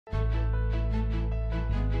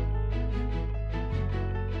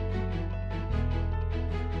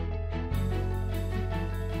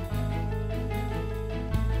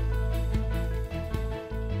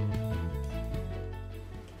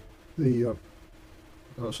The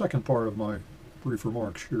second part of my brief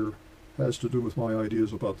remarks here has to do with my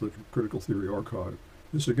ideas about the critical theory archive.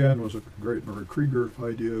 This again was a great Murray Krieger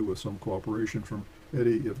idea with some cooperation from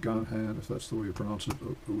Eddie Evganhan, if that's the way you pronounce it,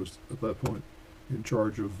 who was at that point in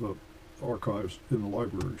charge of archives in the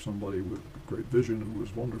library, somebody with great vision who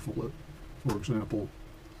was wonderful at, for example,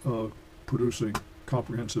 producing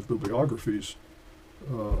comprehensive bibliographies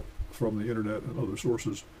from the internet and other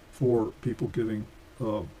sources for people giving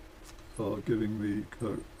the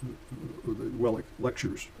Wellick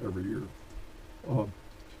lectures every year.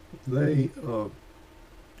 They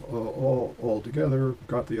all together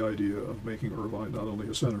got the idea of making Irvine not only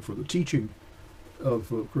a center for the teaching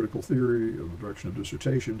of critical theory and the direction of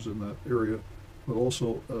dissertations in that area, but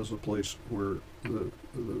also as a place where the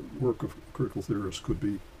work of critical theorists could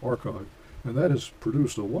be archived. And that has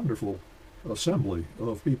produced a wonderful assembly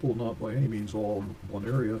of people, not by any means all in one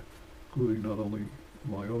area, including not only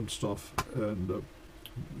my own stuff and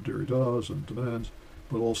Derrida's and Demand's,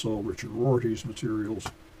 but also Richard Rorty's materials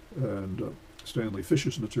and Stanley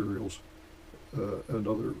Fish's materials and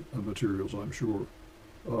other materials, I'm sure.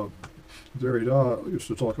 Derrida used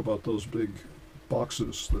to talk about those big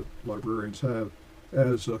boxes that librarians have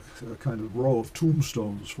as a kind of row of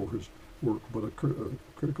tombstones for his work, but a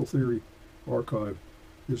critical theory archive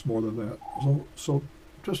is more than that. So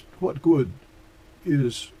just what good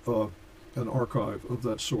is an archive of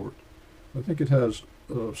that sort? I think it has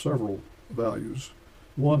several values.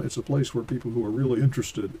 One, it's a place where people who are really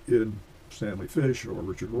interested in Stanley Fish or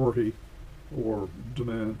Richard Rorty or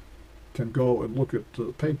Demand can go and look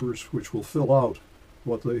at papers which will fill out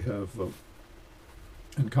what they have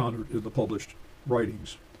encountered in the published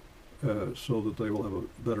writings, so that they will have a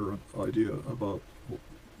better idea about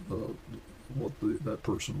what that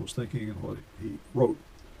person was thinking and what he wrote.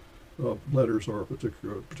 Letters are a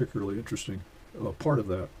particularly interesting part of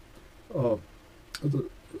that. The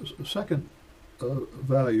second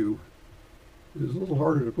value is a little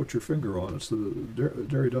harder to put your finger on. It's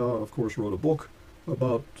Derrida, of course, wrote a book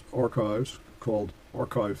about archives called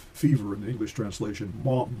Archive Fever in the English translation,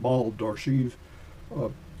 Mal d'Archives,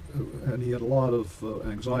 and he had a lot of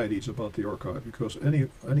anxieties about the archive because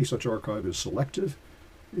any such archive is selective.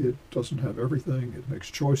 It doesn't have everything. It makes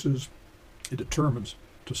choices. It determines,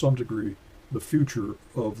 to some degree, the future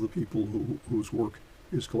of the people whose work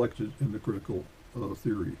is collected in the critical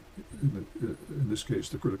theory, in this case,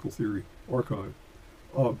 the critical theory archive.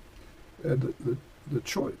 And the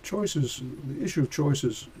choices, the issue of choice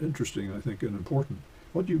is interesting, I think, and important.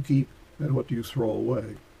 What do you keep and what do you throw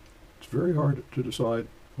away? It's very hard to decide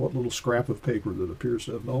what little scrap of paper that appears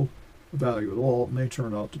to have no value at all may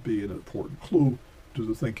turn out to be an important clue to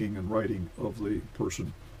the thinking and writing of the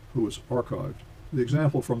person who is archived. The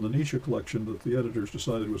example from the Nietzsche collection that the editors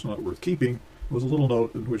decided was not worth keeping was a little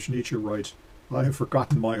note in which Nietzsche writes, "I have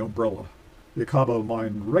forgotten my umbrella. Ich habe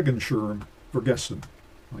mein Regenschirm vergessen."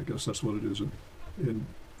 I guess that's what it is in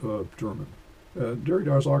German. And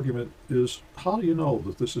Derrida's argument is, how do you know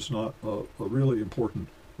that this is not a really important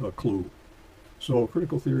clue? So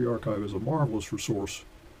Critical Theory Archive is a marvelous resource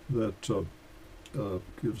that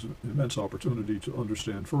gives an immense opportunity to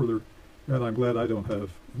understand further, and I'm glad I don't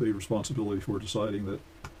have the responsibility for deciding that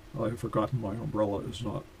I have forgotten my umbrella is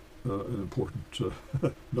not an important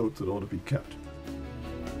note that ought to be kept.